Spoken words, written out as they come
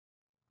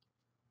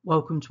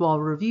Welcome to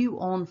our review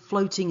on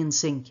floating and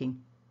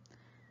sinking.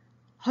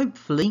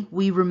 Hopefully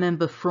we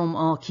remember from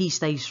our Key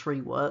Stage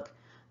 3 work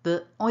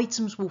that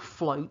items will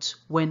float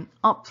when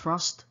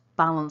upthrust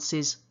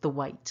balances the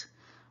weight.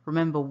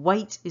 Remember,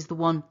 weight is the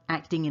one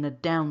acting in a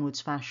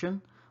downwards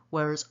fashion,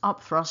 whereas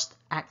upthrust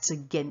acts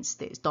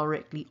against it, it's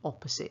directly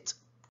opposite.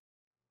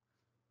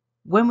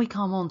 When we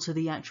come on to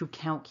the actual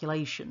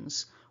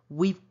calculations,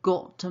 we've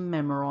got to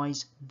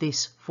memorise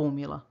this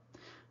formula.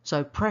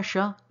 So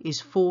pressure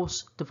is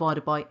force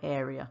divided by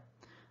area.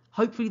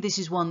 Hopefully this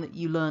is one that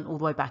you learned all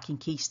the way back in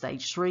Key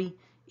Stage 3.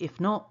 If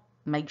not,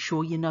 make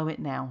sure you know it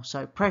now.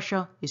 So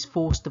pressure is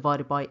force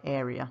divided by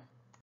area.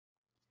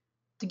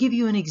 To give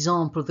you an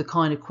example of the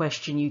kind of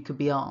question you could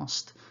be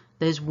asked,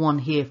 there's one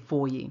here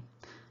for you.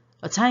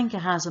 A tanker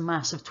has a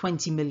mass of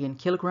 20 million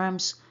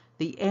kilograms.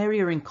 The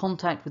area in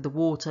contact with the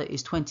water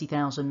is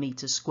 20,000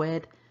 meters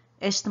squared.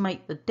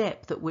 Estimate the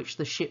depth at which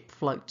the ship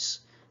floats.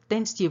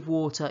 Density of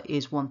water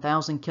is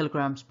 1000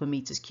 kilograms per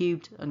meters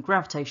cubed and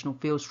gravitational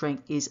field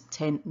strength is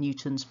 10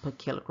 newtons per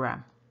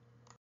kilogram.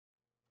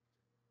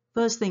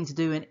 First thing to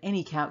do in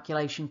any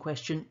calculation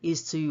question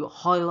is to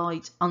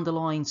highlight,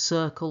 underline,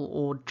 circle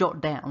or jot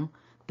down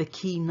the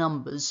key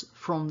numbers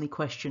from the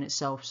question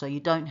itself, so you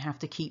don't have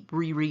to keep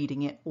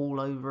rereading it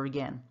all over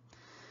again.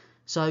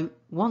 So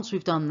once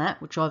we've done that,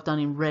 which I've done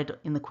in red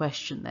in the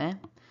question there,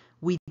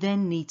 we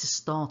then need to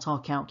start our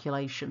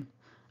calculation.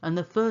 And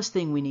the first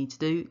thing we need to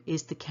do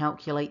is to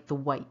calculate the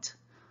weight.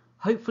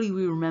 Hopefully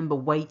we remember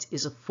weight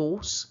is a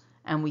force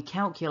and we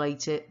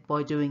calculate it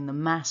by doing the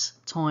mass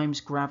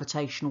times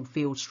gravitational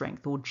field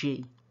strength, or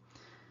G.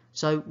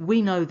 So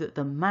we know that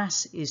the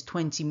mass is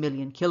 20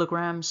 million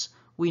kilograms.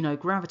 We know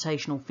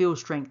gravitational field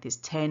strength is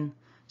 10.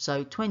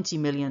 So 20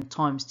 million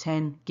times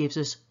 10 gives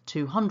us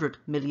 200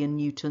 million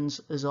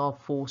newtons as our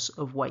force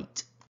of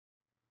weight.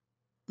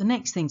 The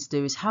next thing to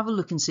do is have a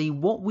look and see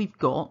what we've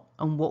got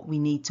and what we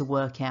need to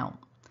work out.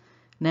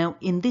 Now,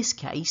 in this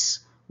case,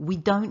 we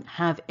don't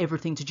have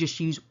everything to just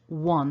use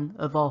one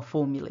of our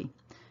formulae.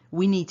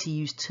 We need to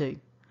use two.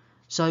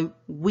 So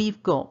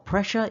we've got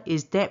pressure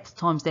is depth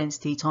times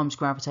density times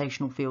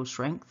gravitational field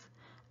strength,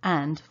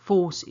 and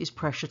force is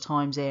pressure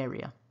times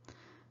area.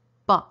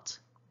 But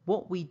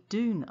what we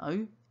do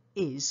know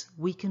is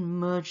we can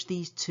merge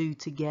these two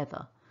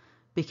together,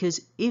 because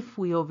if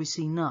we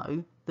obviously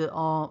know that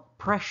our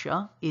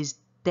pressure is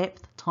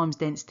depth times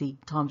density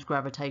times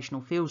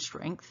gravitational field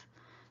strength,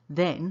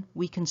 then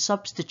we can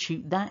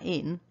substitute that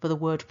in for the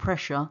word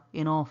pressure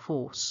in our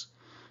force.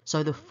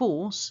 So the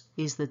force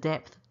is the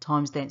depth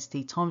times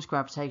density times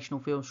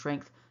gravitational field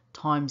strength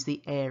times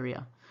the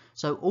area.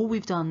 So all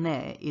we've done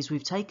there is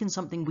we've taken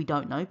something we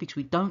don't know, because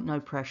we don't know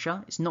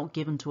pressure, it's not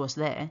given to us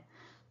there,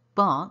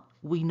 but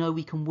we know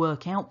we can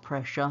work out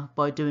pressure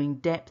by doing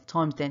depth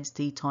times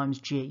density times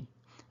G.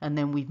 And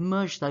then we've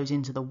merged those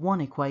into the one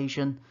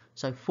equation,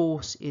 so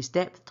force is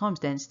depth times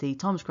density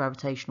times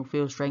gravitational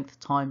field strength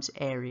times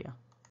area.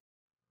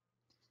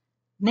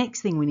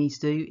 Next thing we need to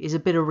do is a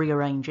bit of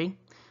rearranging,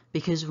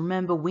 because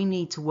remember we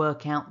need to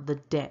work out the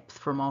depth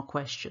from our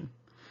question.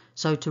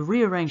 So to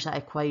rearrange that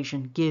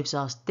equation gives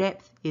us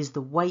depth is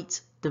the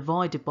weight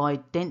divided by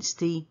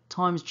density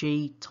times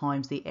G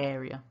times the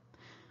area.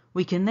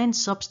 We can then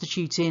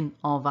substitute in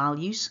our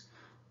values.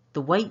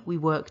 The weight we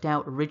worked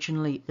out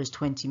originally as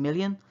 20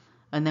 million,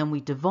 and then we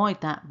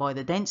divide that by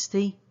the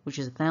density, which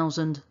is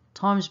 1000,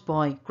 times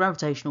by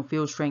gravitational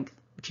field strength,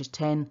 which is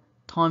 10,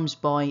 times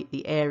by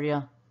the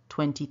area,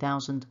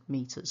 20,000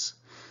 meters.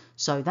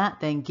 So that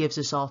then gives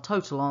us our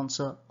total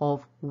answer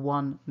of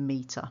 1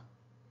 meter.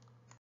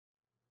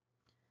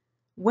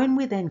 When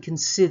we're then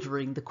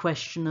considering the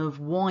question of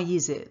why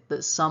is it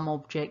that some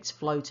objects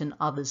float and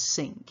others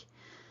sink,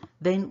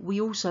 then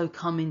we also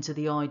come into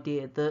the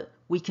idea that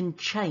we can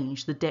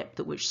change the depth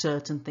at which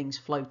certain things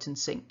float and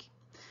sink.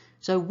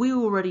 So we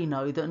already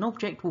know that an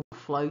object will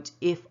float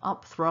if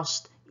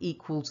upthrust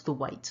equals the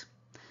weight.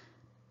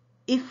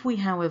 If we,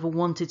 however,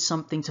 wanted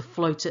something to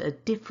float at a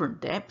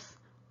different depth,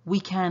 we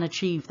can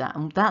achieve that.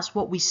 And that's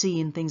what we see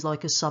in things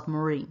like a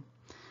submarine,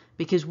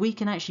 because we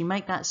can actually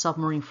make that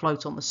submarine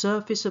float on the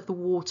surface of the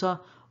water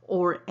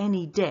or at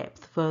any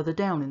depth further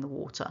down in the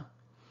water.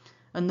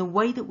 And the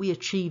way that we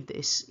achieve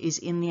this is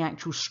in the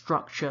actual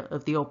structure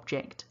of the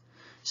object.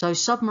 So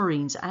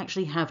submarines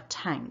actually have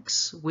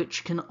tanks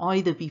which can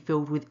either be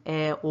filled with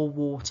air or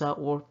water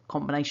or a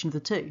combination of the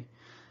two.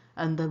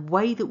 And the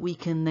way that we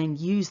can then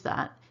use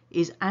that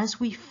is as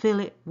we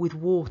fill it with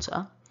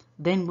water,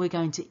 then we're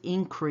going to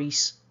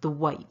increase the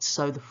weight,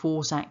 so the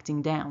force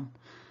acting down.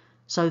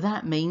 So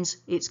that means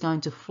it's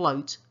going to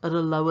float at a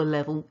lower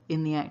level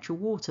in the actual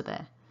water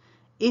there.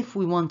 If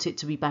we want it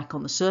to be back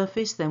on the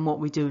surface, then what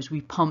we do is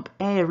we pump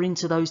air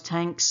into those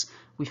tanks,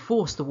 we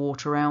force the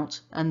water out,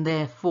 and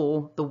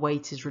therefore the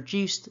weight is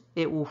reduced.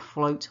 It will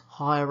float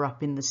higher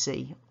up in the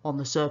sea, on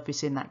the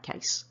surface in that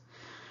case.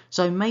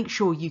 So make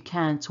sure you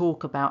can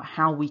talk about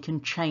how we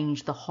can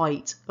change the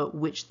height at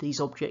which these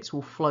objects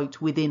will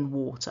float within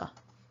water.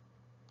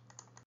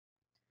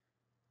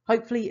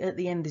 Hopefully at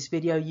the end of this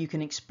video you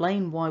can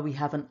explain why we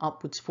have an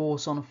upwards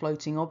force on a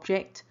floating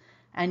object,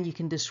 and you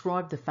can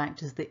describe the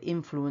factors that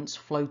influence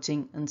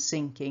floating and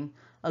sinking,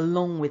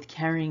 along with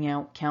carrying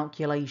out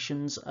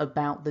calculations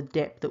about the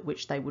depth at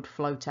which they would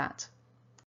float at.